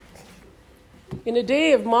In a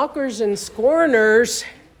day of mockers and scorners,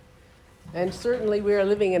 and certainly we are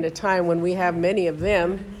living in a time when we have many of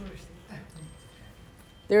them,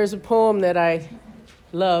 there's a poem that I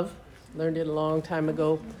love, learned it a long time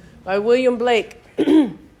ago, by William Blake.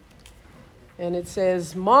 And it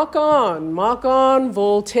says, mock on,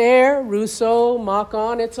 Voltaire, Rousseau, mock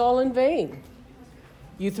on, it's all in vain.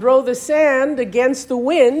 You throw the sand against the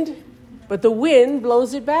wind, but the wind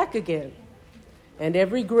blows it back again. And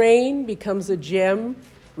every grain becomes a gem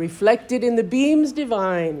reflected in the beams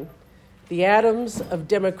divine. The atoms of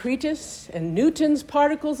Democritus and Newton's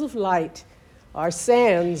particles of light are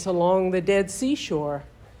sands along the dead seashore,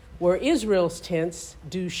 where Israel's tents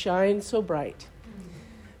do shine so bright.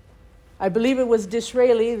 I believe it was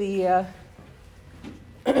Disraeli,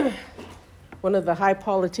 one of the high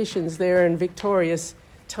politicians there in Victoria's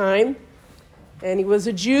time, and he was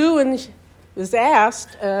a Jew and was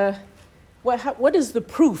asked, what is the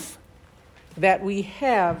proof that we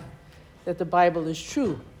have that the Bible is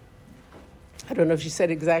true? I don't know if she said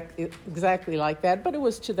exactly like that, but it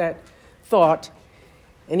was to that thought.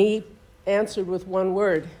 And he answered with one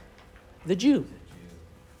word, the Jew.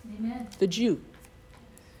 Amen. The Jew.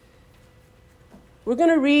 We're going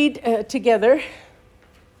to read together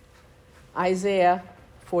Isaiah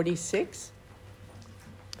 46,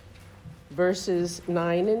 verses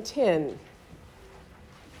 9 and 10.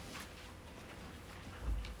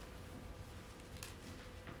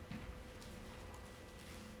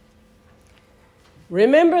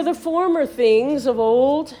 Remember the former things of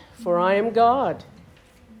old, for I am God,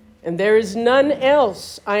 and there is none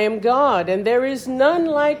else. I am God, and there is none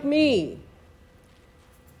like me.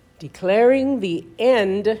 Declaring the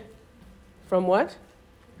end from what?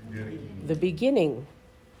 The beginning.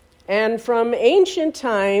 And from ancient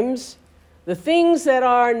times, the things that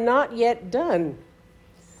are not yet done.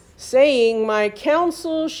 Saying, my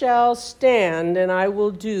counsel shall stand, and I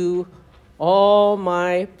will do all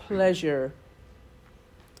my pleasure.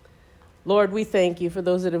 Lord, we thank you for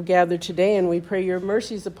those that have gathered today, and we pray your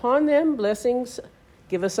mercies upon them, blessings,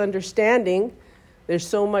 give us understanding. There's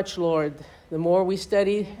so much, Lord. The more we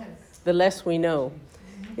study, the less we know.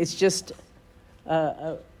 It's just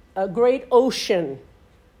a great ocean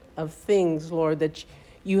of things, Lord, that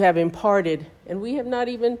you have imparted, and we have not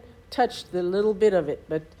even touched the little bit of it.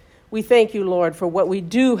 But we thank you, Lord, for what we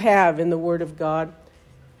do have in the Word of God,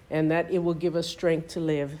 and that it will give us strength to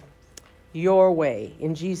live your way.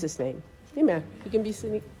 In Jesus' name. Amen. You can be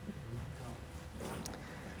sitting.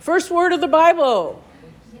 First word of the Bible.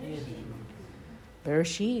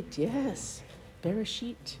 Bereshit, yes.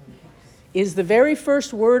 Bereshit is the very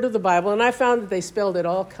first word of the Bible, and I found that they spelled it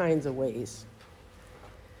all kinds of ways.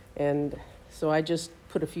 And so I just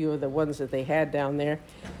put a few of the ones that they had down there.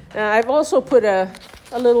 I've also put a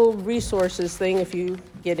little resources thing if you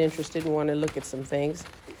get interested and want to look at some things.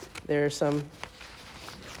 There are some,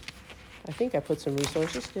 I think I put some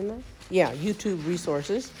resources, didn't I? Yeah, YouTube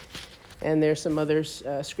resources. And there's some other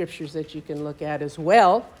scriptures that you can look at as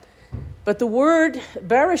well. But the word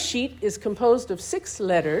Bereshit is composed of 6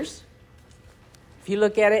 letters. If you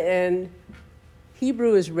look at it, and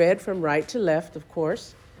Hebrew is read from right to left, of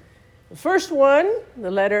course. The first one,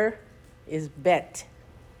 the letter is Bet.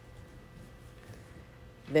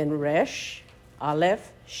 Then Resh,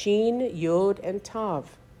 Aleph, Shin, Yod, and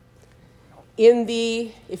Tav.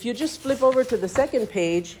 If you just flip over to the second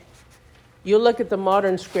page, you'll look at the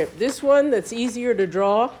modern script. This one that's easier to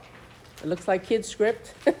draw, it looks like kid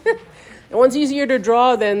script. That one's easier to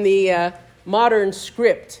draw than the modern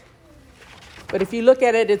script. But if you look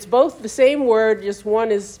at it, it's both the same word, just one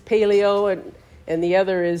is paleo and the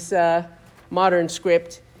other is modern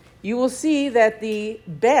script. You will see that the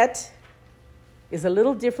Bet is a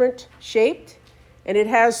little different shaped, and it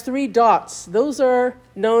has 3 dots. Those are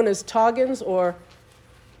known as toggins or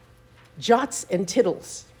jots and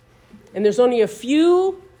tittles. And there's only a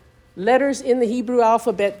few letters in the Hebrew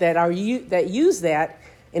alphabet that use that,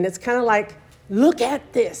 and it's kind of like, look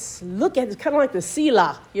at this. It's kind of like the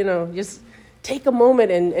Selah, just take a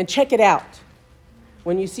moment and check it out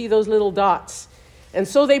when you see those little dots. And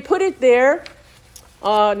so they put it there,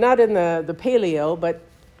 not in the paleo, but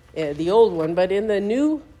the old one, but in the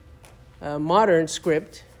new modern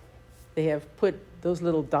script, they have put those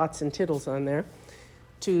little dots and tittles on there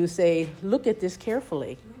to say, look at this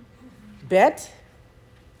carefully. Bet,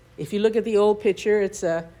 if you look at the old picture, it's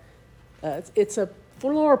a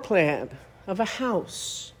floor plan of a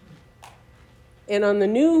house. And on the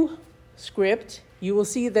new script, you will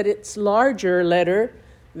see that it's larger letter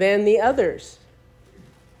than the others.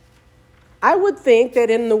 I would think that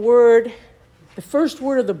in the first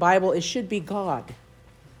word of the Bible, it should be God.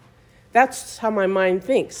 That's how my mind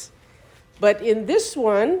thinks. But in this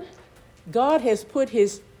one, God has put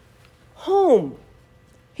his home,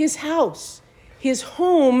 his house. His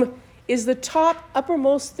home is the top,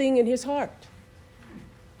 uppermost thing in his heart.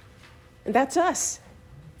 And that's us.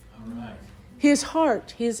 All right. His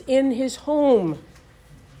heart is in his home.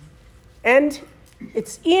 And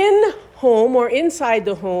it's in home or inside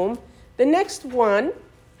the home. The next one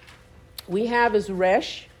we have is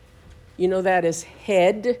Resh. You know that is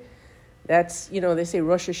head. That's, they say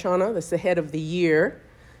Rosh Hashanah. That's the head of the year.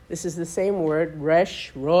 This is the same word,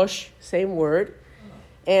 Resh, Rosh, same word.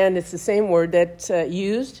 And it's the same word that's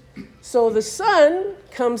used. So the sun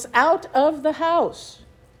comes out of the house.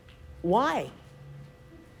 Why?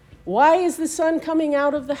 Why is the sun coming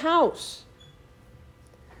out of the house?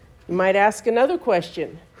 You might ask another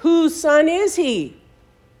question. Whose son is he?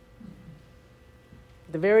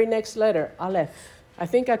 The very next letter, Aleph. I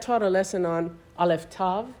think I taught a lesson on Aleph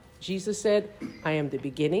Tav. Jesus said, I am the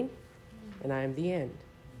beginning and I am the end.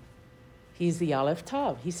 He's the Aleph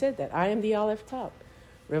Tav. He said that. I am the Aleph Tav.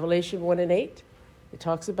 Revelation 1 and 8, it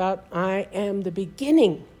talks about I am the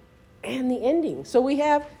beginning and the ending. So we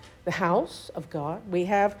have the house of God. We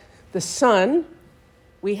have the sun.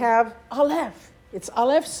 We have Aleph. It's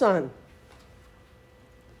Aleph's son.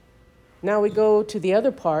 Now we go to the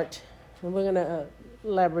other part, and we're going to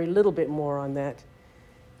elaborate a little bit more on that.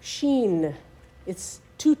 Sheen, it's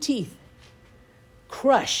 2 teeth.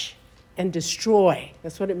 Crush and destroy.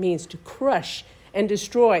 That's what it means, to crush and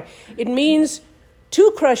destroy. It means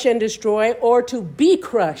to crush and destroy or to be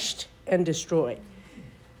crushed and destroyed.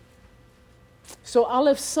 So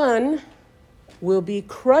Aleph's son will be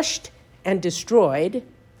crushed and destroyed.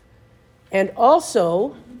 And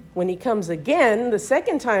also, when he comes again, the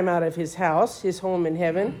second time out of his house, his home in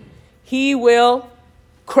heaven, he will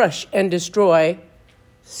crush and destroy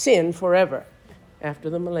sin forever after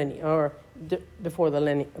the millennium, or before the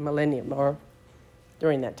millennium, or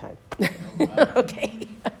during that time. Okay.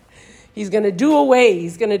 He's going to do away.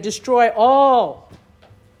 He's going to destroy all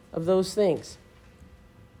of those things.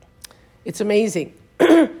 It's amazing.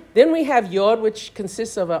 Then we have Yod, which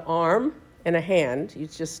consists of an arm and a hand.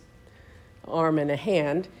 It's just arm and a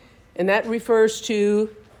hand. And that refers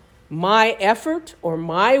to my effort or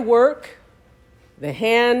my work, the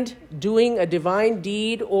hand doing a divine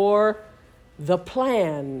deed, or the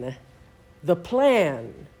plan. The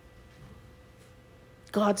plan.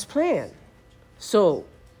 God's plan. So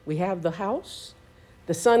we have the house.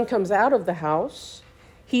 The son comes out of the house.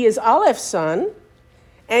 He is Aleph's son,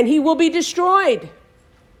 and he will be destroyed.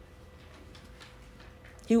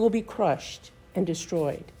 He will be crushed and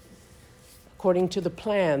destroyed according to the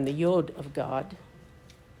plan, the Yod of God.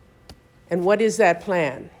 And what is that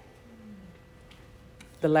plan?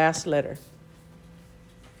 The last letter.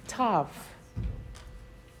 Tav.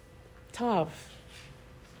 Tav.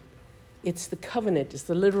 It's the covenant. It's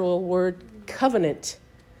the literal word covenant.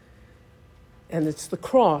 And it's the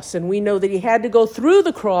cross. And we know that he had to go through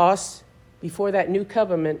the cross before that new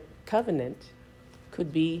covenant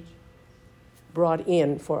could be brought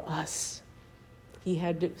in for us. He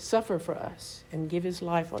had to suffer for us and give his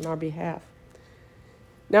life on our behalf.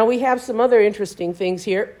 Now we have some other interesting things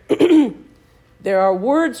here. There are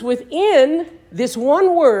words within this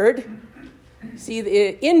one word. See,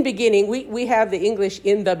 in beginning, we have the English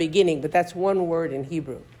in the beginning, but that's one word in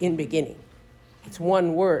Hebrew, in beginning. It's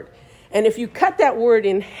one word. And if you cut that word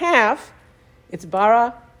in half, it's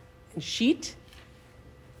bara and sheet.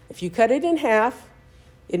 If you cut it in half,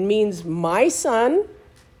 it means my son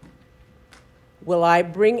will I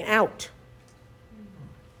bring out.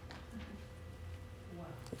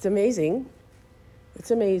 It's amazing. It's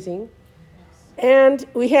amazing. And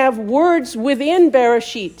we have words within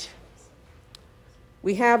Bereshit.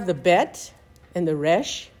 We have the bet and the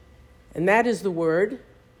resh, and that is the word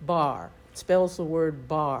bar. It spells the word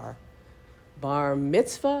bar. Bar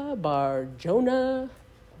mitzvah, bar Jonah,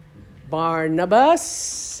 bar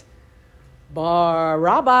Nabas,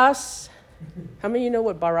 Barabbas. How many of you know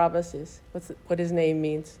what Barabbas is? What his name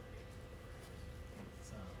means?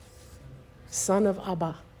 Son of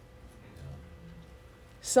Abba.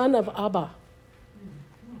 Son of Abba.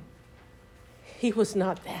 He was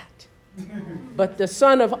not that. But the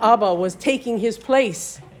son of Abba was taking his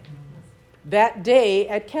place that day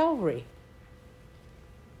at Calvary.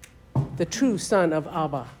 The true son of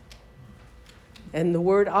Abba. And the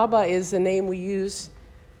word Abba is the name we use,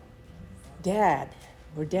 dad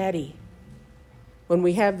or daddy. When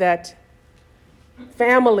we have that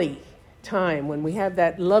family time, when we have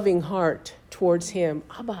that loving heart towards him,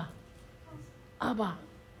 Abba, Abba,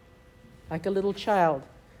 like a little child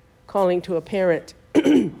calling to a parent.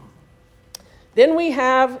 Then we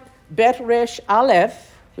have Bet Resh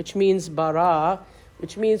Aleph, which means bara,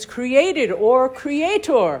 which means created or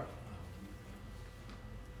creator.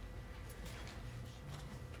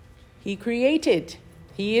 He created.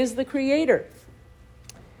 He is the creator.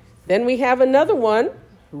 Then we have another one,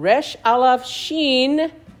 Resh Aleph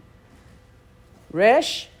Shin.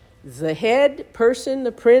 Resh, the head person,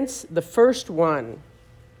 the prince, the first one.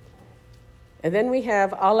 And then we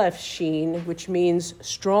have Aleph Shin, which means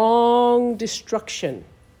strong destruction.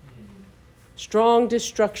 Strong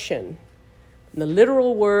destruction. And the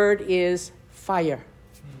literal word is fire.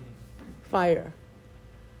 Fire.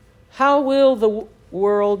 How will the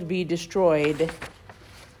world be destroyed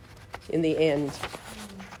in the end?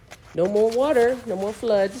 No more water, no more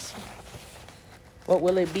floods. What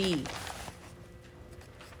will it be?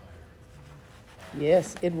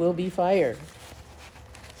 Yes, it will be fire.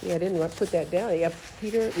 See, I didn't want to put that down. Yeah,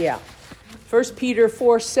 Peter, yeah. 1 Peter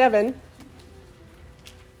 4:7.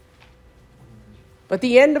 But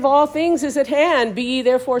the end of all things is at hand. Be ye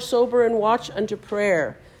therefore sober and watch unto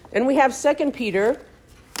prayer. And we have 2 Peter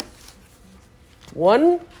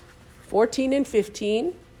 1:14 and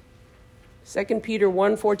 15. 2 Peter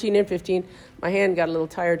 1:14 and 15. My hand got a little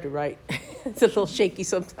tired to write. It's a little shaky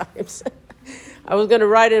sometimes. I was going to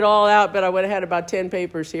write it all out, but I would have had about 10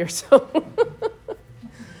 papers here. So,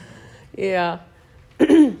 yeah.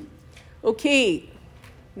 Okay.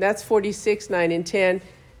 That's 46, 9, and 10.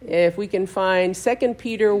 If we can find 2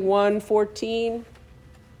 Peter 1:14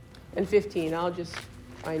 and 15. I'll just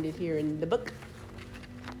find it here in the book.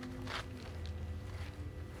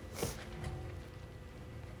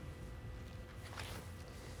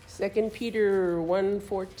 Second Peter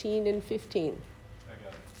 1:14 and 15. I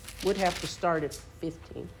got it. Would have to start at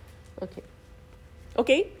 15. Okay.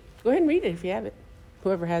 Okay, go ahead and read it if you have it.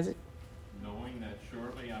 Whoever has it. Knowing that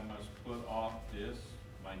surely I must put off this,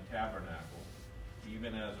 my tabernacle,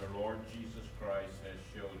 even as our Lord Jesus Christ has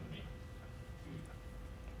showed me.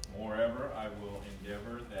 Moreover, I will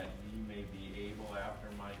endeavor that ye may be able after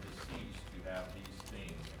my decease to have these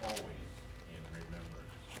things always in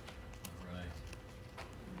remembrance. Right.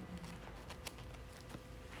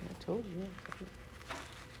 I told you.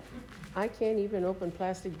 I can't even open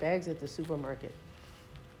plastic bags at the supermarket.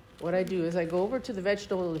 What I do is I go over to the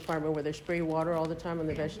vegetable department where they spray water all the time on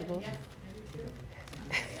the vegetables.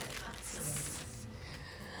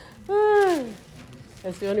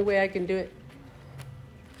 That's the only way I can do it.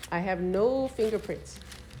 I have no fingerprints.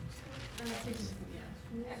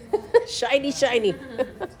 Shiny, shiny.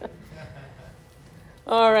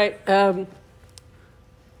 All right. 2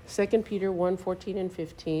 Peter 1:14 and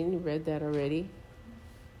 15. You read that already.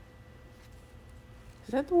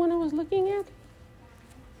 Is that the one I was looking at?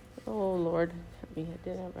 Oh, Lord. Did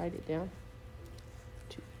I write it down?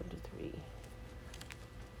 2, 1 to 3.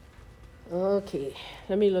 Okay,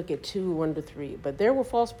 let me look at 2, 1 to 3. But there were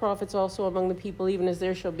false prophets also among the people, even as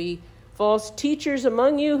there shall be false teachers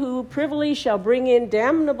among you, who privily shall bring in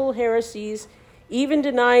damnable heresies, even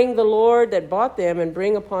denying the Lord that bought them, and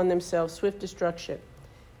bring upon themselves swift destruction.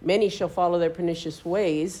 Many shall follow their pernicious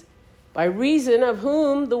ways, by reason of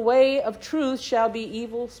whom the way of truth shall be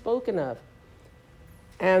evil spoken of.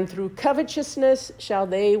 And through covetousness shall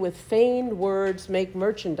they with feigned words make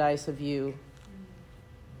merchandise of you.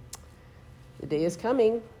 The day is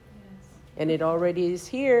coming, and it already is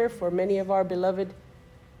here for many of our beloved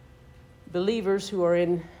believers who are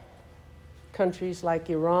in countries like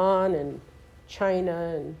Iran and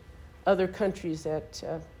China and other countries that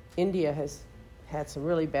India has had some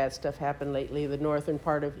really bad stuff happen lately, the northern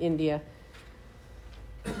part of India,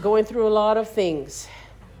 going through a lot of things.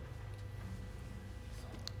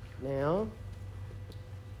 Now,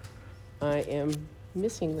 I am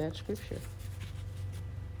missing that scripture.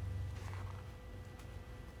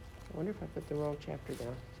 I wonder if I put the wrong chapter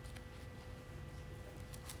down.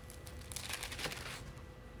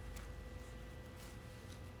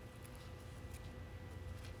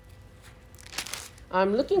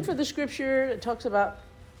 I'm looking for the scripture that talks about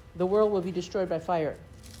the world will be destroyed by fire.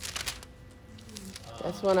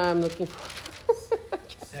 That's what I'm looking for.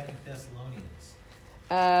 2 Thessalonians.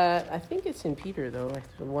 I think it's in Peter, though,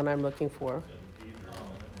 that's the one I'm looking for.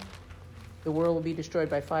 The world will be destroyed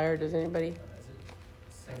by fire. Does anybody? Is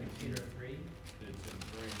it 2 Peter 3?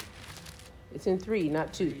 It's in 3,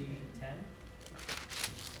 not 2. 3:10?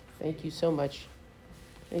 Thank you so much.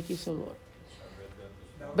 Thank you so much.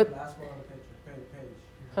 That was But- the last one on the page.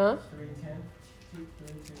 Huh? 3:10. Keep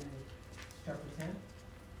going to chapter 10.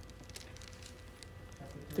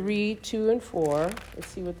 Chapter 3, 2, and 4. Let's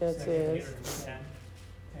see what that 2 says. Peter 10.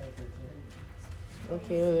 10, 13.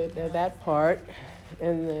 Okay, well, that part.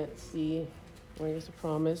 And let's see. Where's the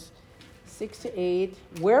promise? 6 to 8,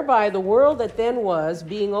 whereby the world that then was,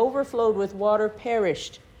 being overflowed with water,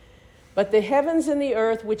 perished. But the heavens and the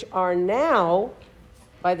earth, which are now,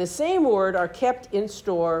 by the same word, are kept in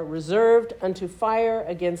store, reserved unto fire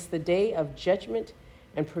against the day of judgment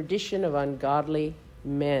and perdition of ungodly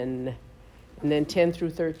men. And then 10 through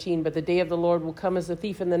 13, but the day of the Lord will come as a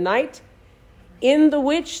thief in the night, in the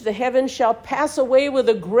which the heavens shall pass away with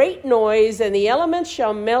a great noise, and the elements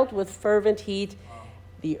shall melt with fervent heat.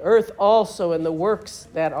 The earth also and the works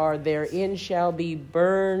that are therein shall be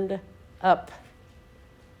burned up.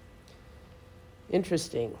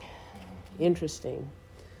 Interesting.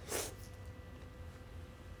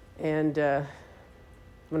 And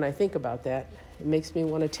when I think about that, it makes me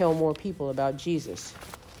want to tell more people about Jesus.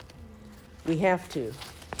 We have to.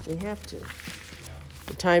 The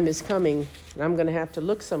time is coming, and I'm going to have to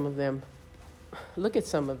look at some of them,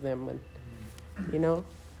 and, and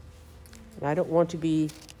I don't want to be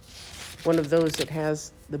one of those that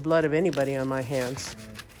has the blood of anybody on my hands.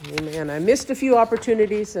 Amen. I missed a few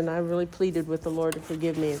opportunities, and I really pleaded with the Lord to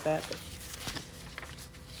forgive me of that. But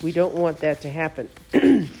we don't want that to happen.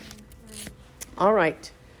 All right.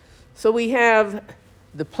 So we have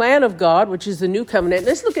the plan of God, which is the new covenant.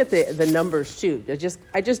 Let's look at the numbers too.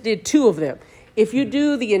 I just did 2 of them. If you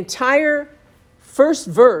do the entire first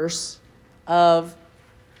verse of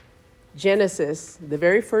Genesis, the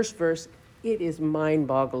very first verse, it is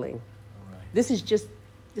mind-boggling. Right. This is just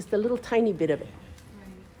a little tiny bit of it. Right.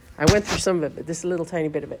 I went through some of it, but this is a little tiny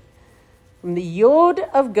bit of it. From the Yod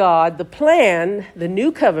of God, the plan, the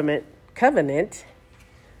new covenant,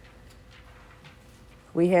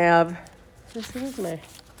 we have, here's my,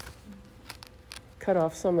 cut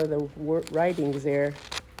off some of the writings there.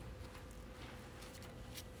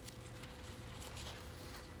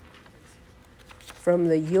 From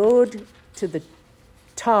the Yod to the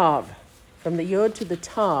Tav. From the Yod to the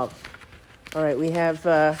Tav. All right, we have,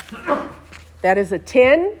 that is a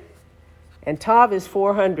 10, and Tav is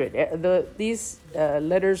 400. These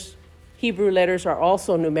letters, Hebrew letters, are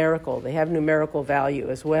also numerical. They have numerical value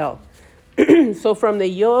as well. So from the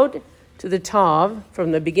Yod to the Tav,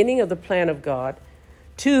 from the beginning of the plan of God,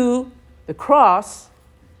 to the cross,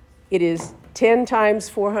 it is 10 times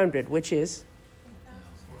 400, which is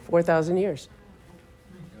 4,000 years.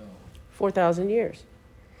 4,000 years.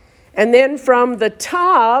 And then from the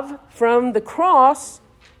Tav, from the cross,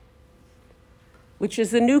 which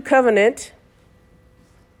is the new covenant,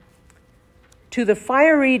 to the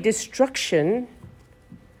fiery destruction,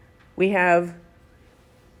 we have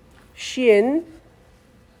Shin,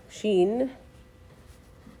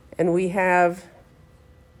 and we have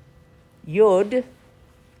Yod,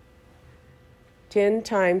 10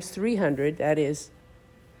 times 300, that is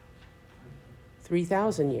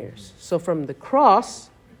 3,000 years. So from the cross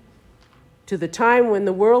to the time when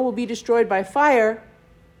the world will be destroyed by fire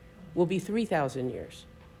will be 3,000 years.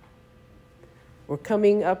 We're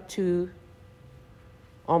coming up to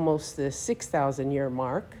almost the 6,000 year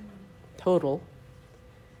mark total.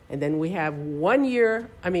 And then we have 1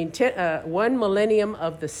 millennium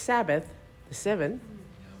of the Sabbath, the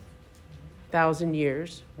 7,000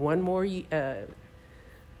 years, one more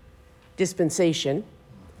dispensation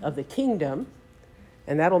of the kingdom,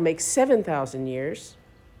 and that'll make 7,000 years,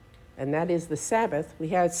 and that is the Sabbath. We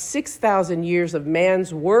had 6,000 years of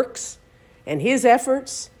man's works and his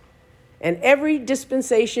efforts, and every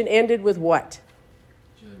dispensation ended with what?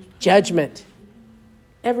 Judgment.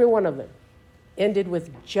 Every one of them ended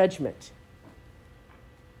with judgment.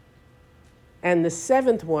 And the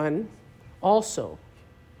 7th one also.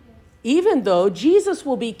 Even though Jesus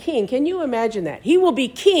will be king, can you imagine that? He will be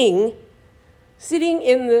king, sitting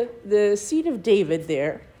in the seat of David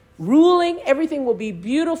there, ruling. Everything will be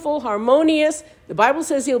beautiful, harmonious. The Bible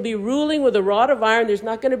says he'll be ruling with a rod of iron. There's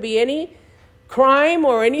not going to be any crime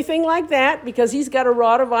or anything like that because he's got a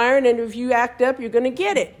rod of iron, and if you act up, you're going to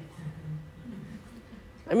get it.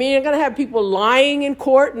 I mean, you're going to have people lying in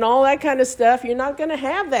court and all that kind of stuff. You're not going to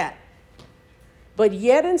have that. But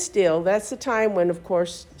yet and still, that's the time when, of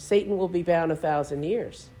course, Satan will be bound 1,000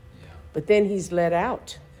 years. Yeah. But then he's let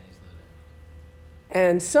out.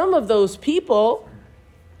 And some of those people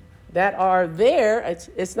that are there,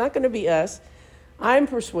 it's not going to be us. I'm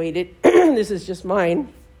persuaded, this is just my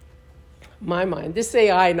mind. This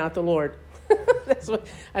say I, not the Lord. That's what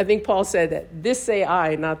I think Paul said, that this say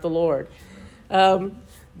I, not the Lord.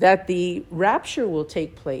 That the rapture will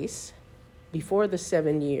take place before the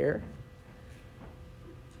 7-year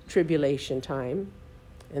tribulation time.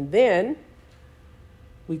 And then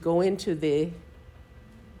we go into the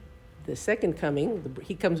second coming.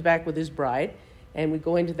 He comes back with his bride, and we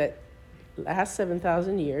go into that last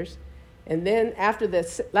 7,000 years. And then after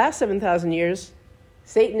the last 7,000 years,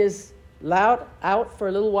 Satan is allowed out for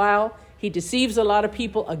a little while. He deceives a lot of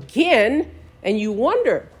people again. And you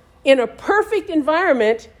wonder, in a perfect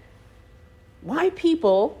environment, why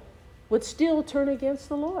people would still turn against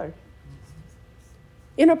the Lord.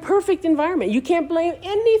 In a perfect environment. You can't blame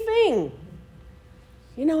anything.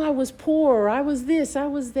 You know, I was poor, I was this, I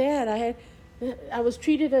was that, I was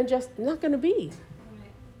treated unjust. Not going to be.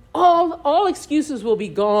 All excuses will be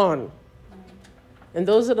gone. And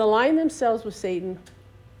those that align themselves with Satan,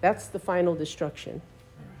 that's the final destruction.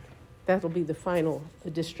 That'll be the final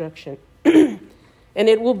destruction. And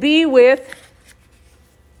it will be with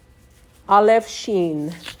Aleph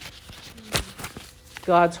Shin,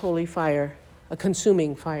 God's holy fire, a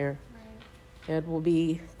consuming fire. It will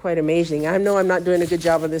be quite amazing. I know I'm not doing a good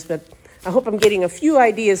job of this, but I hope I'm getting a few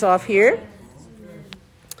ideas off here.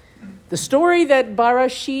 The story that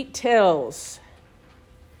Barashit tells,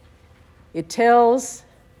 it tells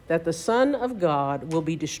that the Son of God will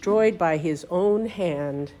be destroyed by his own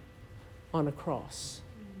hand on a cross.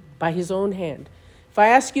 By his own hand. If I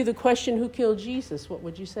ask you the question, who killed Jesus, what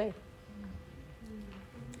would you say?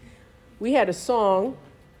 We had a song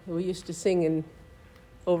that we used to sing in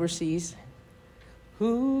overseas.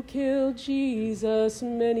 Who killed Jesus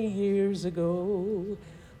many years ago?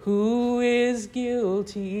 Who is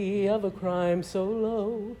guilty of a crime so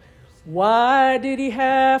low? Why did he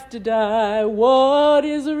have to die? What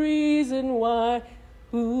is the reason why?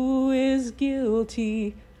 Who is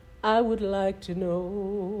guilty? I would like to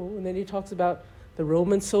know. And then he talks about the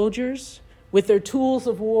Roman soldiers with their tools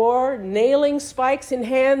of war, nailing spikes in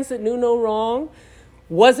hands that knew no wrong.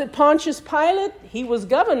 Was it Pontius Pilate? He was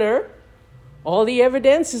governor. All the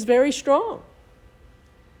evidence is very strong.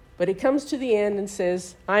 But it comes to the end and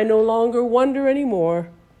says, I no longer wonder anymore.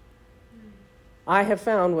 I have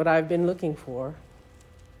found what I've been looking for.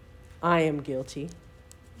 I am guilty.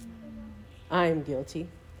 I am guilty.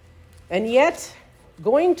 And yet,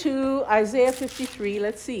 going to Isaiah 53,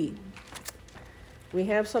 let's see. We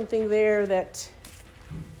have something there that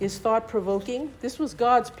is thought-provoking. This was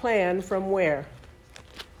God's plan from where?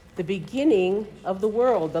 The beginning of the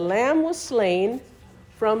world. The Lamb was slain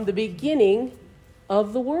from the beginning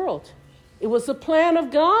of the world. It was the plan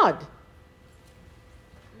of God.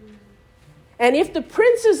 And if the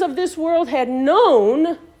princes of this world had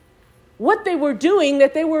known what they were doing,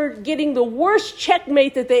 that they were getting the worst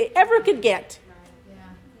checkmate that they ever could get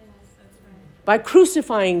by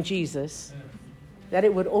crucifying Jesus, that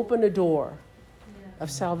it would open a door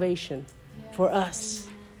of salvation for us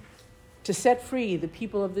to set free the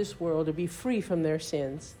people of this world, to be free from their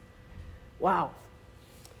sins. Wow.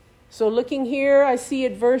 So looking here, I see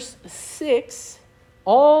at verse 6,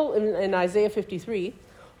 all in Isaiah 53,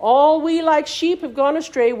 all we like sheep have gone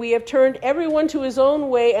astray. We have turned everyone to his own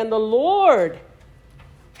way, and the Lord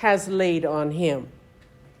has laid on him.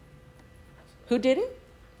 Who did it?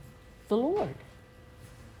 The Lord.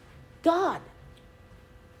 God.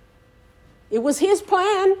 It was his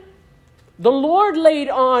plan. The Lord laid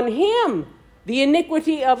on him the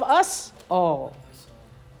iniquity of us all.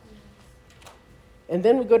 And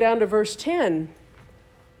then we go down to verse 10.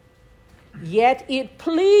 Yet it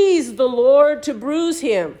pleased the Lord to bruise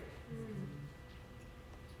him.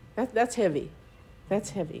 That's heavy.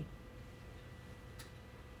 That's heavy.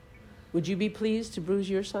 Would you be pleased to bruise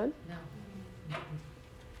your son? No.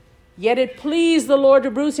 Yet it pleased the Lord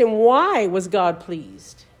to bruise him. Why was God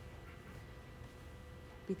pleased?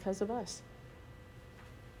 Because of us.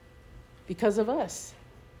 Because of us.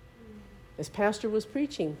 As Pastor was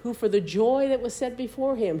preaching, who for the joy that was set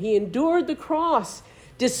before him, he endured the cross,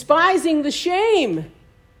 despising the shame.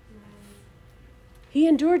 He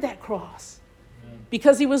endured that cross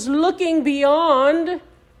because he was looking beyond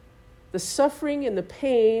the suffering and the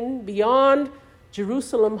pain, beyond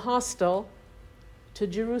Jerusalem hostile to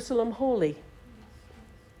Jerusalem holy.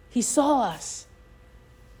 He saw us.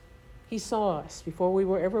 He saw us before we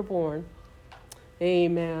were ever born.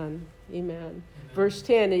 Amen. Amen. Verse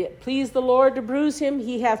 10, it pleased the Lord to bruise him.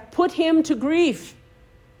 He hath put him to grief.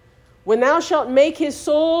 When thou shalt make his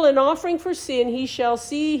soul an offering for sin, he shall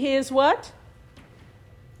see his what?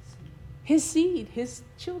 His seed, his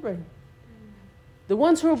children. The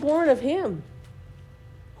ones who are born of him.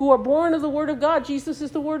 Who are born of the word of God. Jesus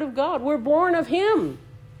is the word of God. We're born of him.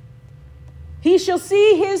 He shall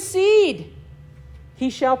see his seed. He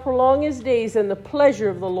shall prolong his days, and the pleasure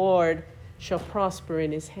of the Lord shall prosper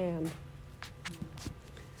in his hand.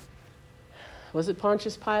 Was it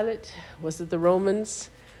Pontius Pilate? Was it the Romans?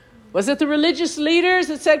 Was it the religious leaders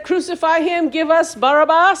that said, crucify him, give us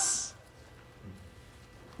Barabbas?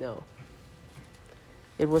 No.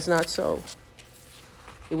 It was not so.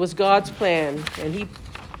 It was God's plan, and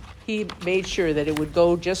he made sure that it would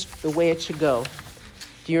go just the way it should go.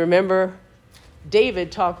 Do you remember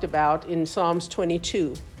David talked about in Psalms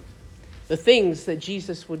 22 the things that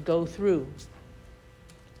Jesus would go through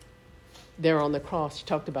there on the cross? He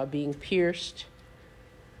talked about being pierced,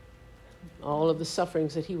 all of the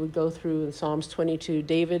sufferings that he would go through in Psalms 22.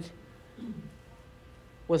 David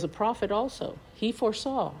was a prophet also. He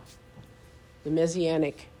foresaw this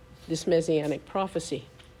messianic prophecy.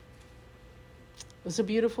 It was a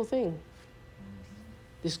beautiful thing.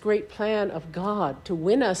 This great plan of God to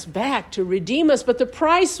win us back, to redeem us, but the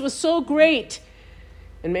price was so great.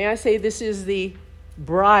 And may I say, this is the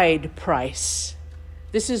bride price.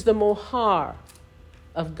 This is the mohar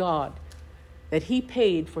of God that he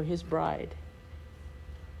paid for his bride.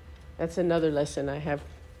 That's another lesson I have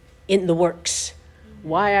in the works.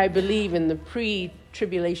 Why I believe in the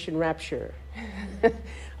pre-tribulation rapture.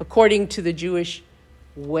 According to the Jewish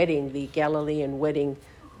wedding, the Galilean wedding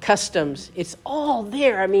customs. It's all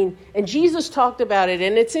there. I mean, and Jesus talked about it,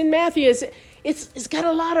 and it's in Matthew. It's got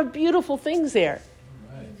a lot of beautiful things there.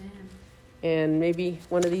 Right. And maybe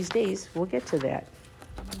one of these days we'll get to that.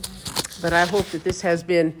 But I hope that this has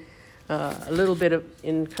been a little bit of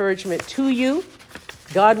encouragement to you.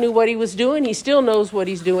 God knew what he was doing. He still knows what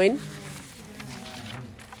he's doing.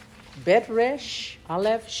 Bet Resh,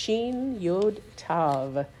 Aleph, Shin, Yod,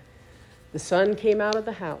 Tav. The sun came out of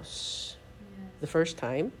the house the first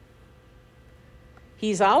time.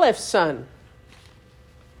 He's Aleph's son.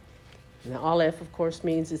 And Aleph, of course,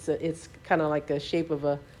 means it's kind of like the shape of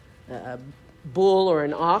a bull or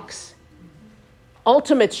an ox.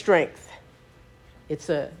 Ultimate strength. It's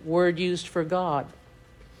a word used for God.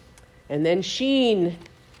 And then Shin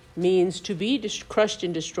means to be crushed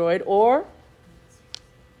and destroyed, or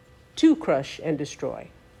to crush and destroy.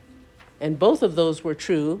 And both of those were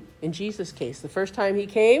true in Jesus' case. The first time he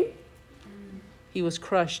came, he was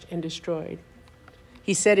crushed and destroyed.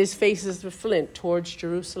 He set his face as a flint towards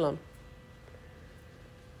Jerusalem.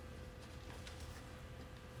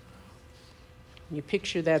 You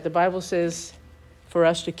picture that. The Bible says for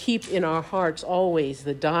us to keep in our hearts always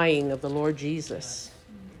the dying of the Lord Jesus,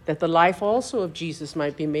 that the life also of Jesus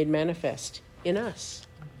might be made manifest in us.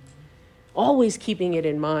 Always keeping it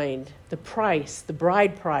in mind, the price, the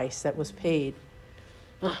bride price that was paid.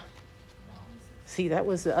 See, that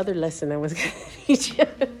was the other lesson I was going to teach you.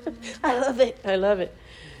 I love it. I love it.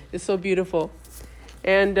 It's so beautiful.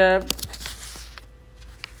 And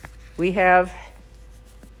we have,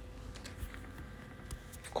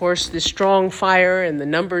 of course, the strong fire and the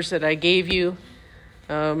numbers that I gave you.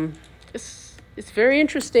 It's very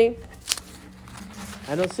interesting.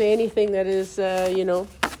 I don't say anything that is,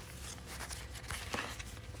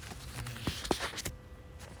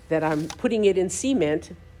 that I'm putting it in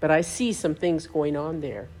cement, but I see some things going on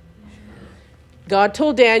there. God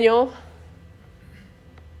told Daniel,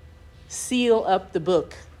 seal up the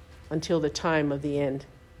book until the time of the end.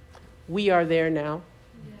 We are there now.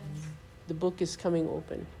 Yes. The book is coming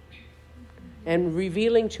open and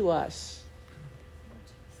revealing to us.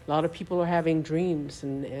 A lot of people are having dreams,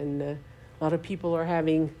 and a lot of people are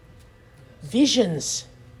having visions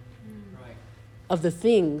of the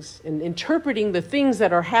things and interpreting the things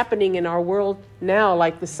that are happening in our world now,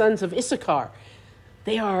 like the sons of Issachar.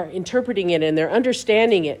 They are interpreting it and they're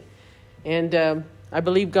understanding it. And I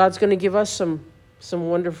believe God's going to give us some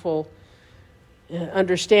wonderful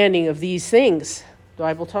understanding of these things. The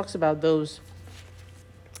Bible talks about those.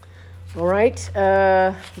 All right,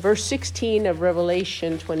 verse 16 of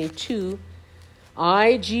Revelation 22.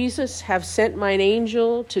 I, Jesus, have sent mine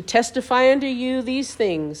angel to testify unto you these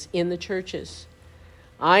things in the churches.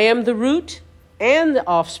 I am the root and the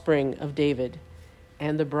offspring of David,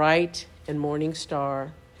 and the bright and morning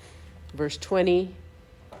star. Verse 20,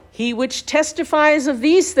 he which testifies of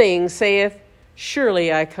these things saith,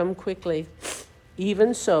 surely I come quickly.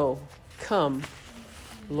 Even so, come,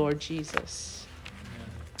 Lord Jesus.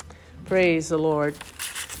 Praise the Lord.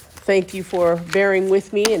 Thank you for bearing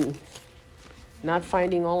with me and not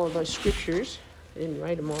finding all of those scriptures. I didn't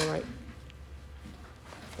write them all right.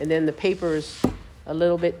 And then the paper is a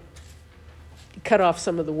little bit cut off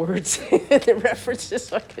some of the words and the references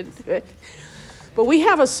so I could do it. But we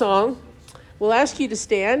have a song. We'll ask you to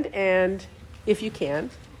stand, and if you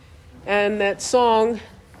can. And that song,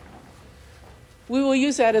 we will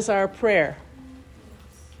use that as our prayer.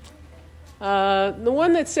 The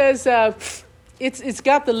one that says, it's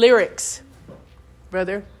got the lyrics,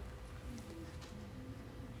 brother.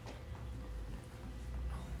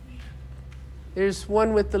 There's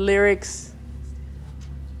one with the lyrics.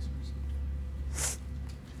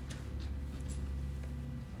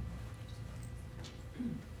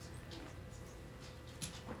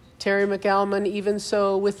 Terry McAlmon, Even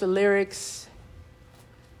So, with the lyrics.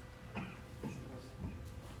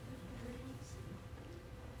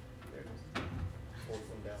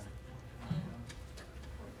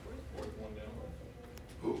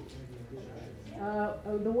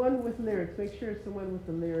 The one with lyrics. Make sure it's the one with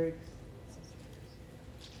the lyrics.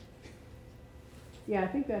 Yeah, I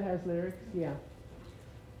think that has lyrics. Yeah.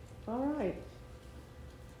 All right.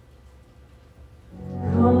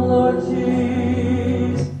 Come, Lord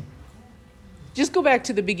Jesus. Just go back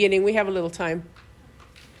to the beginning. We have a little time.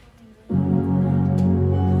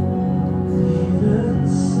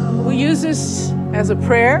 We'll use this as a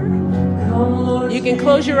prayer. You can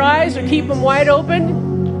close your eyes or keep them wide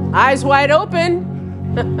open. Eyes wide open.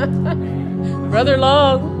 Brother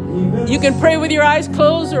Long, you can pray with your eyes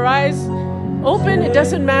closed or eyes open. It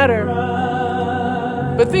doesn't matter.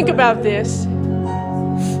 But think about this.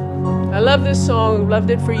 I love this song. I've loved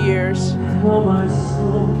it for years.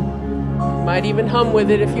 Might even hum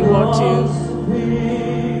with it if you want to.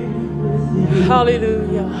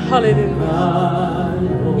 Hallelujah. Hallelujah.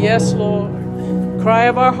 Yes, Lord. Cry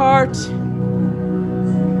of our heart.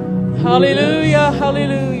 Hallelujah.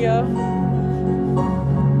 Hallelujah.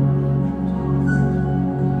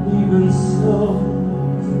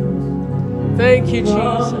 Thank you,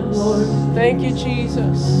 Jesus. Thank you,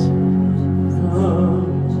 Jesus.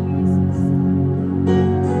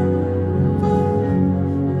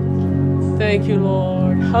 Thank you,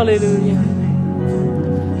 Lord. Hallelujah.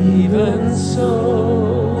 Even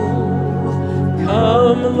so,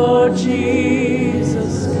 come, Lord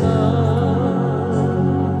Jesus, come.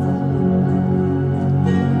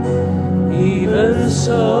 Even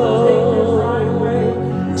so,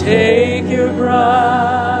 take your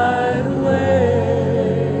bride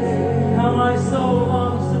away. How my soul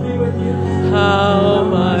longs to be with you. How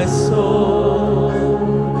my soul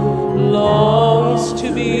longs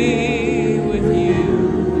to be with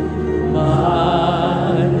you,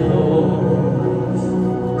 my Lord.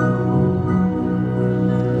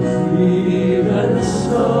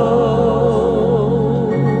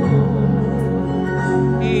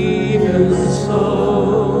 Even so,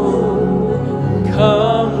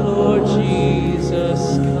 come, Lord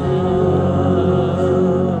Jesus, come.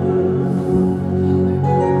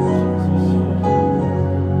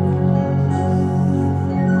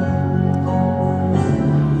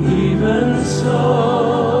 Even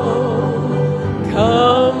so,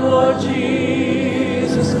 come, Lord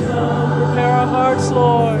Jesus, come. Prepare our hearts,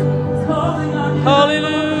 Lord.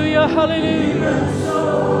 Hallelujah, hallelujah.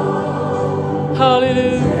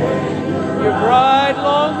 Hallelujah. Your bride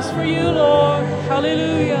longs for you, Lord.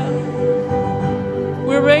 Hallelujah.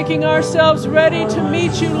 We're making ourselves ready to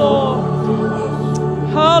meet you, Lord.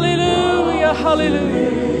 Hallelujah,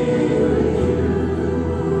 hallelujah.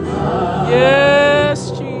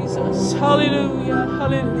 Yes, Jesus. Hallelujah,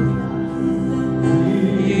 hallelujah.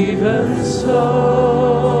 Even so,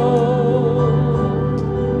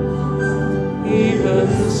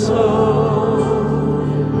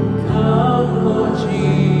 come, Lord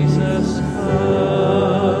Jesus,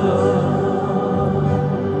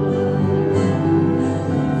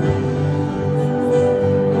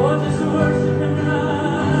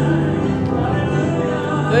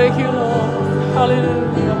 thank you, Lord.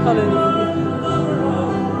 Hallelujah, hallelujah.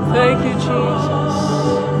 Thank you, Jesus.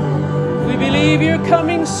 We believe you're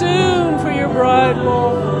coming soon for your bride,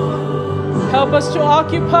 Lord. Help us to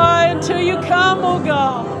occupy until you come, oh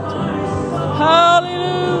God.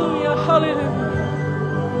 Hallelujah, hallelujah.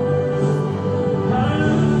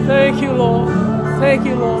 Thank you, Lord. Thank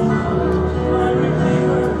you, Lord.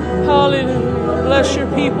 Hallelujah. Bless your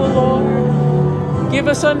people, Lord. Give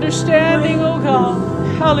us understanding, oh God.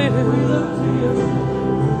 Hallelujah.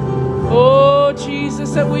 Oh,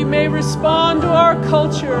 Jesus, that we may respond to our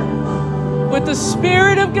culture with the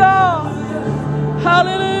Spirit of God.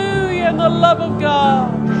 Hallelujah. And the love of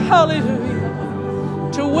God. Hallelujah.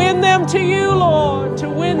 To win them to you, Lord. To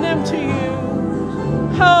win them to you.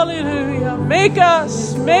 Hallelujah. Make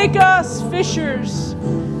us fishers.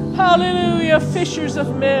 Hallelujah. Fishers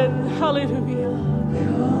of men. Hallelujah.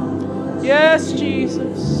 Yes,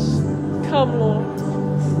 Jesus. Come, Lord.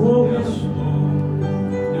 Yes,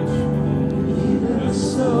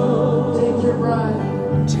 So take your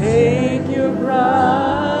bride. Take your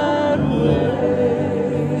bride away.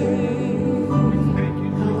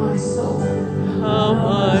 How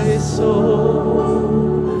my soul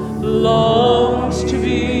longs to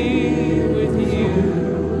be with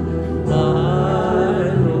you, my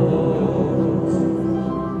Lord.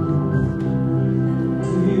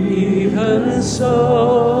 Even so,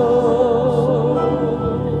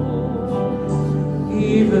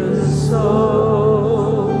 even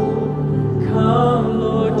so.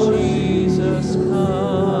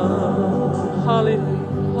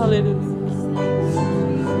 Hallelujah.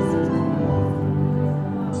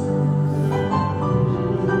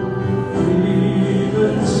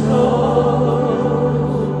 Even so,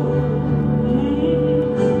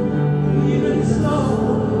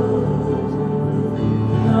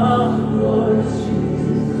 come, Lord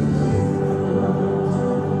Jesus.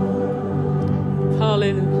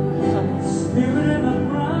 Hallelujah. Spirit in the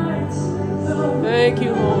bright, Thank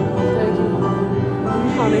you, Lord. Thank you, Lord.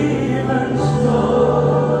 Hallelujah.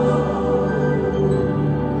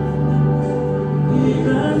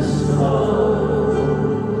 even so,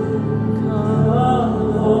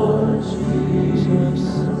 come, Lord Jesus.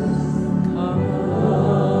 Come.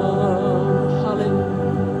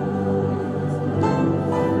 Hallelujah.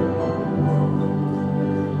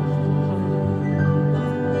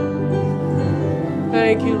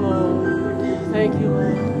 Thank you, Lord. Thank you,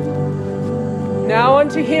 Lord. Now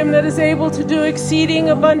unto him that is able to do exceeding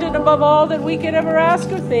abundant above all that we could ever ask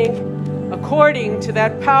or think, according to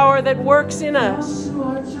that power that works in us.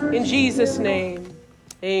 In Jesus' name,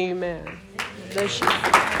 amen. Bless you.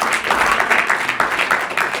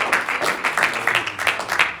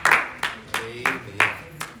 Amen.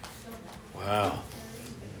 Wow.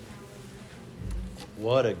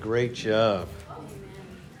 What a great job.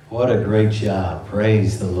 What a great job.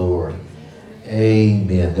 Praise the Lord.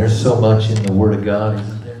 Amen. There's so much in the Word of God,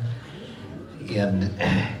 isn't there? And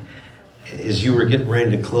as you were getting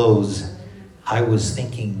ready to close, I was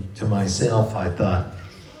thinking to myself, I thought,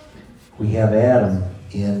 we have Adam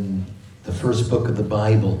in the first book of the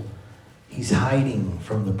Bible. He's hiding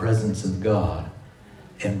from the presence of God.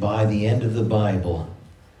 And by the end of the Bible,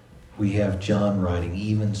 we have John writing,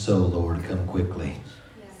 even so, Lord, come quickly.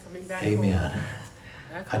 Amen.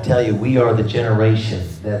 I tell you, we are the generation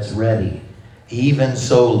that's ready. Even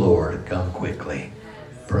so, Lord, come quickly.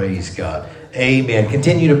 Praise God. Amen.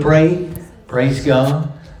 Continue to pray. Praise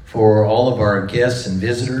God for all of our guests and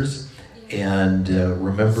visitors. And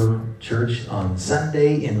remember, church, on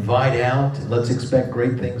Sunday, invite out. Let's expect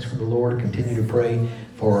great things from the Lord. Continue to pray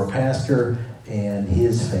for our pastor and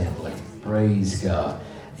his family. Praise God.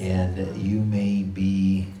 And you may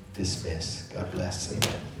be dismissed. God bless.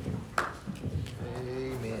 Amen.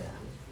 Amen.